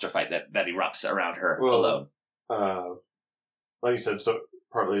sea monster fight that erupts around her alone? Like you said, so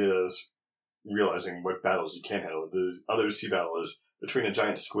partly is realizing what battles you can handle. The other sea battle is between a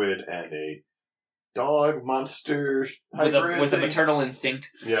giant squid and a dog monster hybrid with a maternal instinct.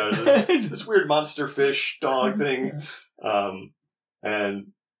 Yeah, this weird monster fish dog thing. And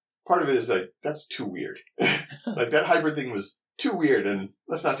part of it is that's too weird. That hybrid thing was too weird, and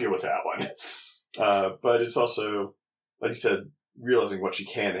let's not deal with that one. But it's also, like you said, realizing what she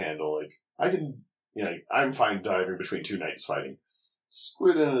can handle. I'm fine diving between two knights fighting.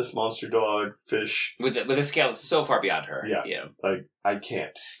 Squid and this monster dog, fish. With a scale that's so far beyond her. Yeah. I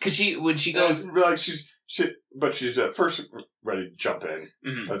can't. Because when she goes... But she's at first ready to jump in.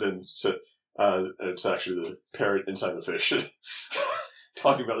 Mm-hmm. But then it's actually the parrot inside the fish.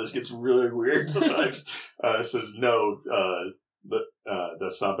 Talking about this gets really weird sometimes. Says, no,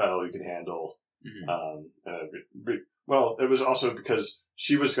 that's not a battle you can handle. Mm-hmm. Well, it was also because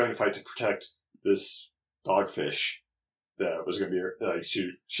she was going to fight to protect this dogfish that was going to be like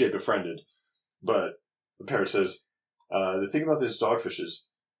she had befriended, but the parrot says, the thing about this dogfish is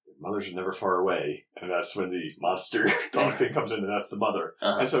mothers are never far away, and that's when the monster dog thing comes in, and that's the mother.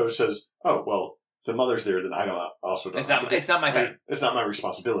 And so it says, oh, well, if the mother's there, then I don't It's not my fight. It's not my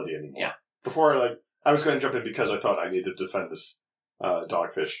responsibility anymore. Yeah. Before, I was going to jump in because I thought I needed to defend this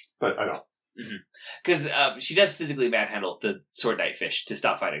dogfish, but I don't. Because she does physically manhandle the sword knight fish to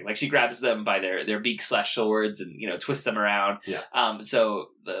stop fighting. Like, she grabs them by their beak / swords and, twists them around. Yeah. So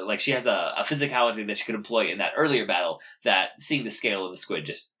she has a physicality that she could employ in that earlier battle that seeing the scale of the squid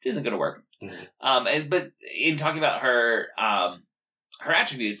just isn't going to work. But in talking about her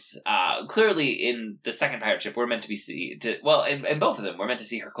attributes, clearly in the second pirate ship, we're meant to be in both of them, we're meant to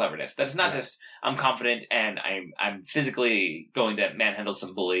see her cleverness. That is not just, I'm confident and I'm physically going to manhandle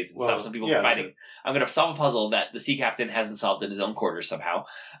some bullies and stop some people from fighting. I'm going to solve a puzzle that the sea captain hasn't solved in his own quarters somehow.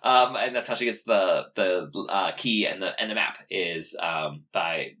 And that's how she gets the key and the map is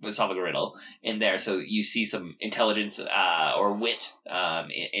by solving a riddle in there. So you see some intelligence or wit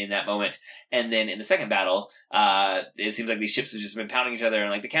in that moment. And then in the second battle, it seems like these ships have just been pounding each other,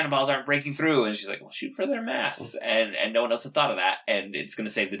 and like the cannonballs aren't breaking through, and she's like, well, shoot for their masts, and no one else had thought of that, and it's going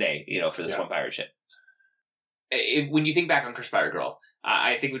to save the day, for this one pirate ship. When you think back on Curse Pirate Girl,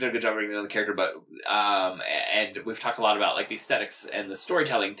 I think we've done a good job bringing on the character, but and we've talked a lot about like the aesthetics and the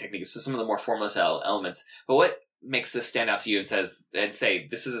storytelling techniques, so some of the more formless elements, but what makes this stand out to you and say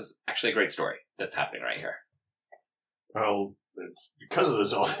this is actually a great story that's happening right here? Well, it's because of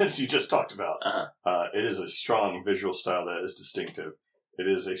those elements you just talked about. It is a strong visual style that is distinctive. It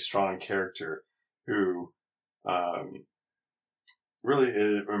is a strong character who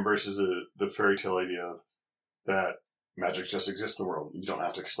really embraces the fairy tale idea of that magic just exists in the world. You don't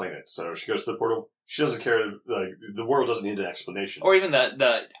have to explain it. So she goes to the portal. She doesn't care. Like, the world doesn't need an explanation. Or even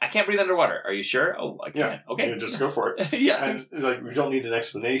the I can't breathe underwater. Are you sure? Oh, I can. Yeah. Okay. Yeah, just go for it. Yeah. And we don't need an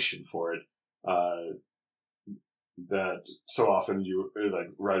explanation for it. That so often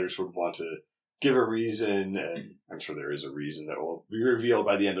writers would want to give a reason, and I'm sure there is a reason that will be revealed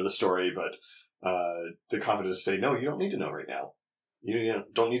by the end of the story, but the confidence to say, no, you don't need to know right now. You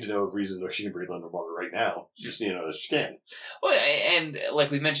don't need to know a reason that she can breathe underwater right now. You just need to know that she can. Well, and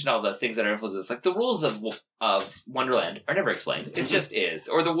like we mentioned, all the things that are influences, like the rules of Wonderland are never explained. It just is.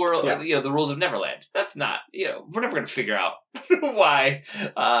 Or the world, the rules of Neverland. That's not, we're never going to figure out why,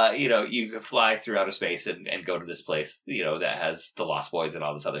 you can fly through outer space and go to this place, that has the Lost Boys and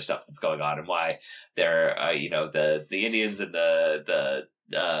all this other stuff that's going on, and why there, the Indians and the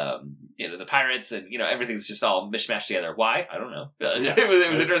pirates and, everything's just all mishmashed together. Why? I don't know. It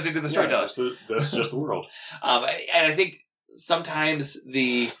was interesting to the storyteller. That's just the world. And I think sometimes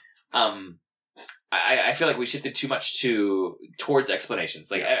I feel like we shifted too much towards explanations.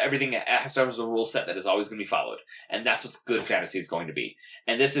 Like everything has to have a rule set that is always going to be followed. And that's what good fantasy is going to be.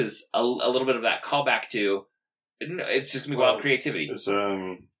 And this is a little bit of that callback to, it's just going to be wild creativity. It's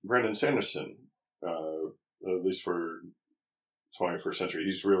Brandon Sanderson, at least for 21st century.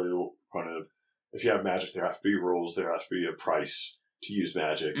 He's really the point of, if you have magic, there have to be rules, there has to be a price to use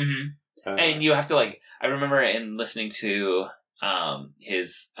magic. And you have to I remember in listening to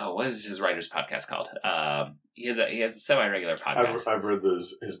what is his writer's podcast called? He has a semi-regular podcast. I've read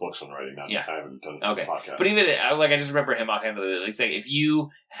his books on writing. I haven't done a podcast. But even I just remember him offhandedly saying, if you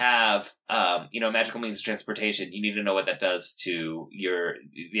have magical means of transportation, you need to know what that does to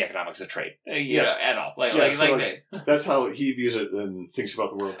the economics of trade. At all. That's how he views it and thinks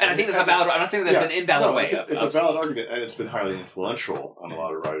about the world. And I think that's a valid. I'm not saying that's an invalid way. It's a valid argument, and it's been highly influential on a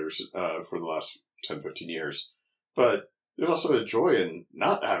lot of writers for the last 10, 15 years. But there's also a joy in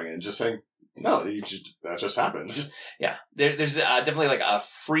not having it and just saying, no, that just happens. Yeah. There's definitely a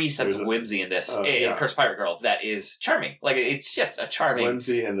free sense of whimsy in this, in Cursed Pirate Girl, that is charming. It's just a charming...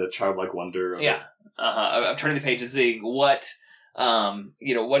 Whimsy and the childlike wonder. Of turning the page and seeing what is going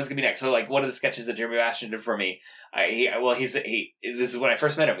to be next. So, one of the sketches that Jeremy Bastion did for me, this is when I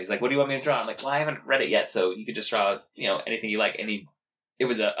first met him. He's like, what do you want me to draw? I'm like, well, I haven't read it yet, so you could just draw, anything you like. And it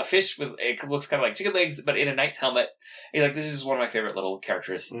was a fish with, it looks kind of like chicken legs, but in a knight's helmet. And he's like, this is one of my favorite little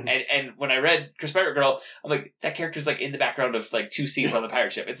characters. Mm-hmm. And when I read Cursed Pirate Girl, I'm like, that character's in the background of 2 scenes on the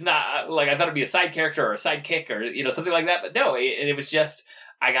pirate ship. It's not, I thought it'd be a side character or a sidekick or, something like that. But no, it was just,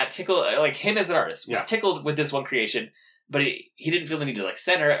 I got tickled, him as an artist was tickled with this one creation. But he didn't feel the need to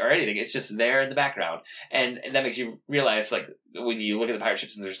center it or anything. It's just there in the background. And that makes you realize, when you look at the pirate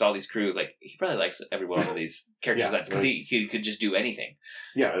ships and there's all these crew, he probably likes every one of these characters because he could just do anything.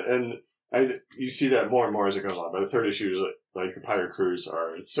 Yeah, and you see that more and more as it goes on. By the third issue, the pirate crews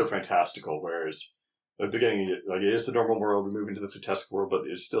are so fantastical, whereas at the beginning, like, it is the normal world. We move into the fantastic world, but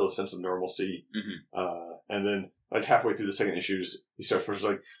there's still a sense of normalcy. And then, like, halfway through the second issues, he starts first,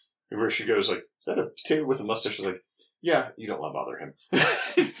 like, where she goes, like, is that a potato with a mustache? She's like, yeah, you don't want to bother him.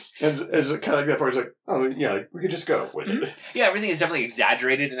 And it's kind of like that part. It's like, oh, yeah, like, we could just go with it. Yeah, everything is definitely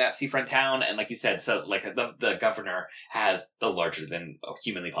exaggerated in that seafront town. And like you said, so like the governor has a larger than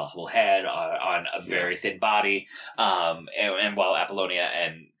humanly possible head on a very thin body. And while Apollonia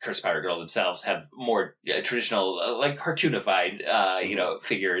and Cursed Pirate Girl themselves have more traditional, like cartoonified,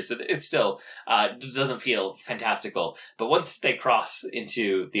 figures, it still doesn't feel fantastical. But once they cross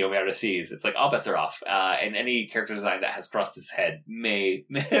into the Omerta Seas, it's like all bets are off. And any character design that has crossed his head may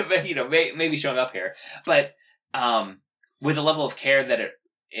be showing up here, but with a level of care that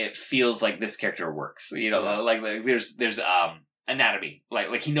it feels like this character works. Like there's anatomy,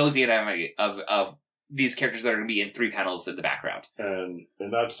 like he knows the anatomy of these characters that are going to be in 3 panels in the background. And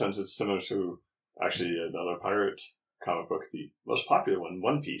in that sense, it's similar to actually another pirate comic book, the most popular one,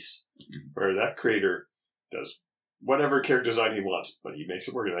 One Piece, where that creator does whatever character design he wants, but he makes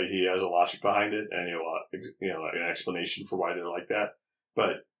it work. Like, he has a logic behind it, and an explanation for why they're like that.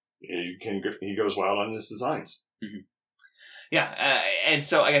 But he goes wild on his designs. Yeah, and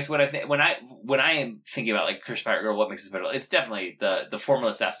so I guess when I am thinking about like Cursed Pirate Girl, what makes it special? It's definitely the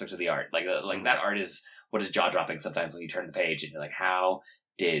formalist aspect of the art. Like that art is what is jaw dropping sometimes when you turn the page and you're like, how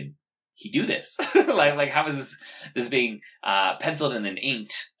did he do this? like how is this being penciled and then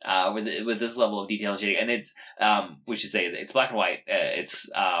inked with this level of detail and shading? And it's we should say it's black and white. It's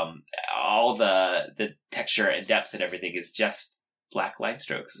all the texture and depth and everything is just black line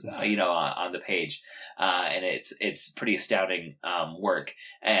strokes, on the page, and it's pretty astounding work.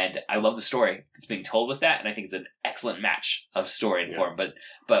 And I love the story that's being told with that, and I think it's an excellent match of story and form.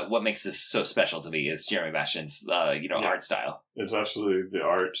 But what makes this so special to me is Jeremy Bastian's art style. It's absolutely the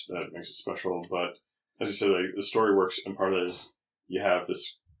art that makes it special. But as you said, like, the story works, and part of it is you have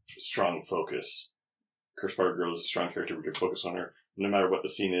this strong focus. Cursed Pirate Girl is a strong character. We can focus on her, no matter what the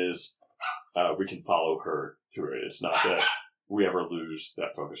scene is. We can follow her through it. It's not that we ever lose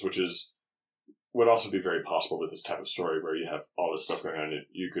that focus, which would also be very possible with this type of story where you have all this stuff going on and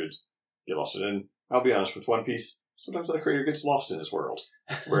you could get lost in it. And I'll be honest, with One Piece, sometimes that creator gets lost in his world,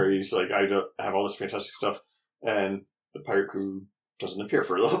 where he's like, I don't have all this fantastic stuff, and the pirate crew doesn't appear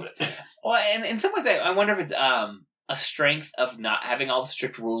for a little bit. Well, and in some ways, I wonder if it's a strength of not having all the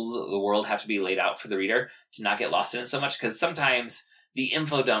strict rules of the world have to be laid out for the reader to not get lost in it so much, because sometimes the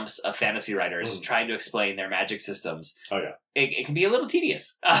info dumps of fantasy writers trying to explain their magic systems. Oh yeah, it can be a little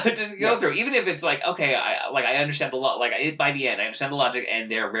tedious to go through, even if it's like, okay, I understand the law. Like by the end, I understand the logic,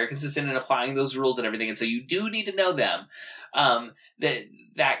 and they're very consistent in applying those rules and everything. And so you do need to know them.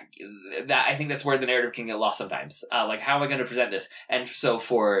 That I think that's where the narrative can get lost sometimes. Like, how am I going to present this? And so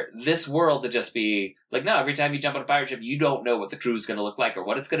for this world to just be like, no, every time you jump on a pirate ship, you don't know what the crew is going to look like or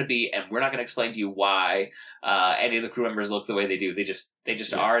what it's going to be, and we're not going to explain to you why any of the crew members look the way they do. They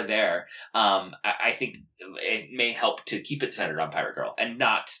just are there. I think it may help to keep it centered on Pirate Girl and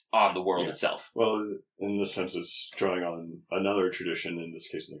not on the world itself. Well, in the sense it's drawing on another tradition, in this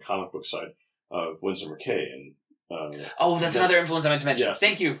case in the comic book side, of Winsor McCay. And that's another influence I meant to mention. Yes.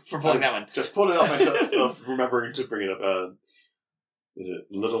 Thank you for pulling that one. Just pulled it off myself, remembering to bring it up. Is it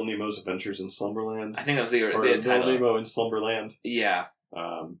Little Nemo's Adventures in Slumberland? I think that was the Little title. Nemo in Slumberland. Yeah.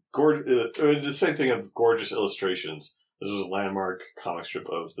 The same thing of gorgeous illustrations. This was a landmark comic strip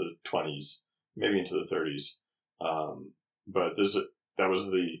of the 20s, maybe into the 30s. But that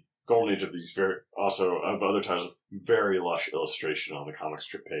was the golden age of these of other times of very lush illustration on the comic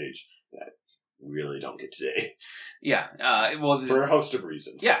strip page that really don't get today. Yeah. For a host of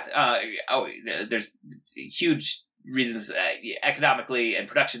reasons. Yeah. There's huge reasons economically and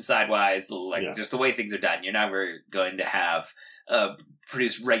production side wise, just the way things are done. You're never going to have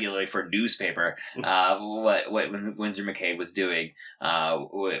produced regularly for a newspaper what Winsor McCay was doing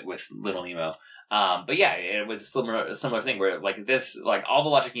with Little Nemo. But yeah, it was a similar thing where like this, like all the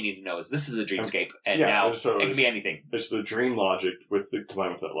logic you need to know is this is a dreamscape, and now it can be anything. It's the dream logic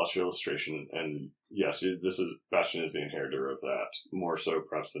combined with that lush illustration, and yes, Bastian is the inheritor of that, more so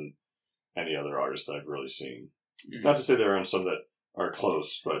perhaps than any other artist that I've really seen. Mm-hmm. Not to say there are some that are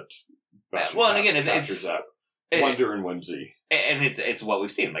close, but Bastian captures that wonder and whimsy. And it's what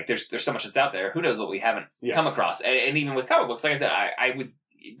we've seen. Like there's so much that's out there. Who knows what we haven't come across? And even with comic books, like I said, I would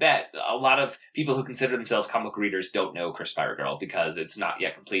bet a lot of people who consider themselves comic book readers don't know Cursed Pirate Girl because it's not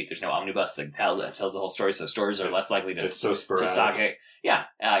yet complete. There's no omnibus that tells the whole story, so stores are less likely to stock it. Yeah,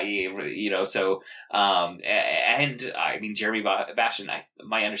 so and I mean Jeremy Bastian.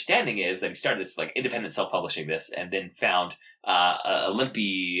 My understanding is that he started this like independent self-publishing this, and then found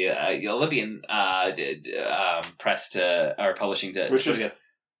Olympian press or publishing to which is.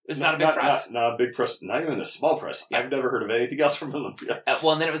 It's not a big press. Not a big press. Not even a small press. Yeah. I've never heard of anything else from Olympia.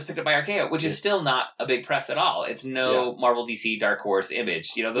 Well, and then it was picked up by Archaea, which is still not a big press at all. It's no Marvel, DC, Dark Horse,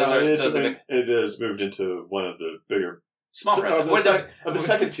 Image. It has moved into one of the bigger small presses of the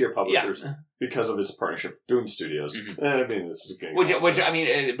second tier publishers because of its partnership with Boom Studios. Mm-hmm. I mean, this is getting which I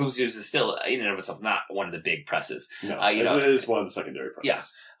mean, Boom Studios is still in and of itself not one of the big presses. No, it is one of the secondary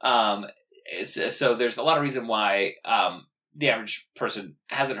presses. Yeah. So there's a lot of reason why. The average person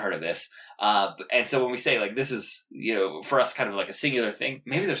hasn't heard of this. And so when we say, like, this is, for us kind of like a singular thing,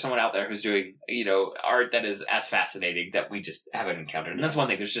 maybe there's someone out there who's doing, art that is as fascinating that we just haven't encountered. And that's one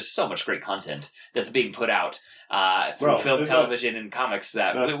thing. There's just so much great content that's being put out through film, television, and comics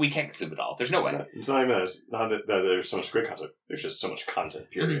that we can't consume it all. There's no way. It's not even that there's so much great content. There's just so much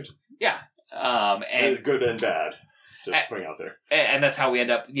content, period. Mm-hmm. Yeah. And good and bad. Putting out there, and that's how we end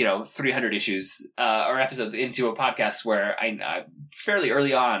up, 300 issues or episodes into a podcast where I fairly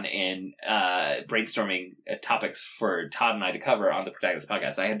early on in brainstorming topics for Todd and I to cover on the Protagonist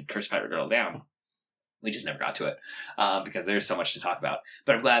Podcast, I had Cursed Pirate Girl down. We just never got to it because there's so much to talk about.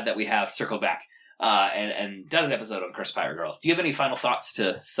 But I'm glad that we have circled back and done an episode on Cursed Pirate Girl. Do you have any final thoughts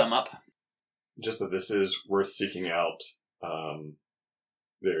to sum up? Just that this is worth seeking out.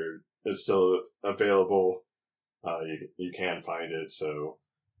 It's still available. You can find it, so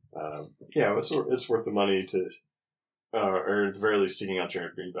it's worth the money to, or at the very least, seeking out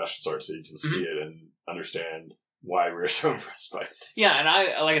Jeremy Green Bastian's art so you can see it and understand why we're so impressed by it. Yeah, and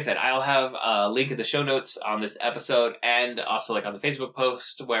like I said, I'll have a link in the show notes on this episode, and also like on the Facebook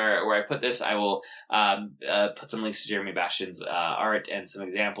post where I put this, I will put some links to Jeremy Bastian's art and some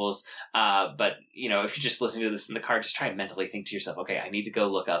examples. But if you're just listening to this in the car, just try and mentally think to yourself, okay, I need to go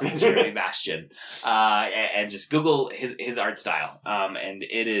look up Jeremy Bastian, and just Google his art style. And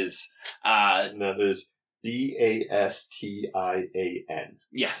it is and that is Bastian.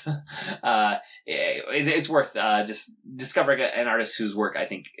 Yes. It's worth just discovering an artist whose work I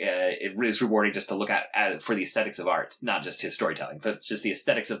think it is rewarding just to look at for the aesthetics of art, not just his storytelling, but just the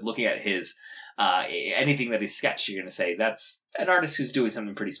aesthetics of looking at his anything that he's sketched. You're going to say that's an artist who's doing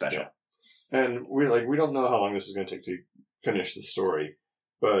something pretty special. Yeah. And we don't know how long this is going to take to finish the story,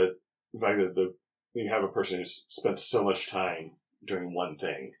 but the fact that you have a person who's spent so much time doing one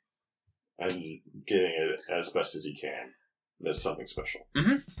thing and getting it as best as he can. That's something special.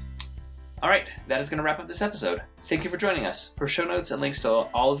 Mm-hmm. All right, that is going to wrap up this episode. Thank you for joining us. For show notes and links to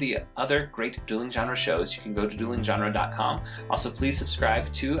all of the other great Dueling Genre shows, you can go to duelinggenre.com. Also, please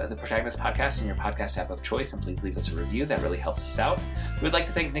subscribe to the Protagonist Podcast in your podcast app of choice, and please leave us a review. That really helps us out. We'd like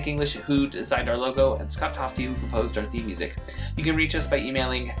to thank Nick English, who designed our logo, and Scott Tofty, who composed our theme music. You can reach us by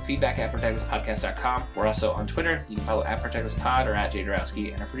emailing feedback@protagonistpodcast.com. We're also on Twitter. You can follow @ProtagonistPod or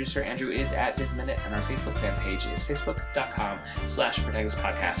 @JDorowski. And our producer, Andrew, is @BizMinute, and our Facebook fan page is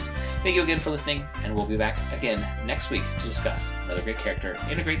facebook.com/ProtagonistPodcast. Thank you again for listening, and we'll be back again next week to discuss another great character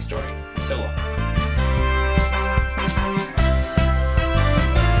in a great story. So long.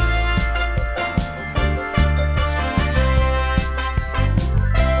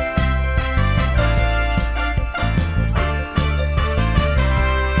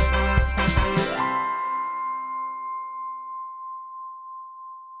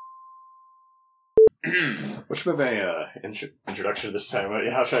 What should be my introduction this time?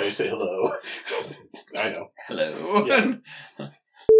 How should I say hello? I know. Hello. Yeah.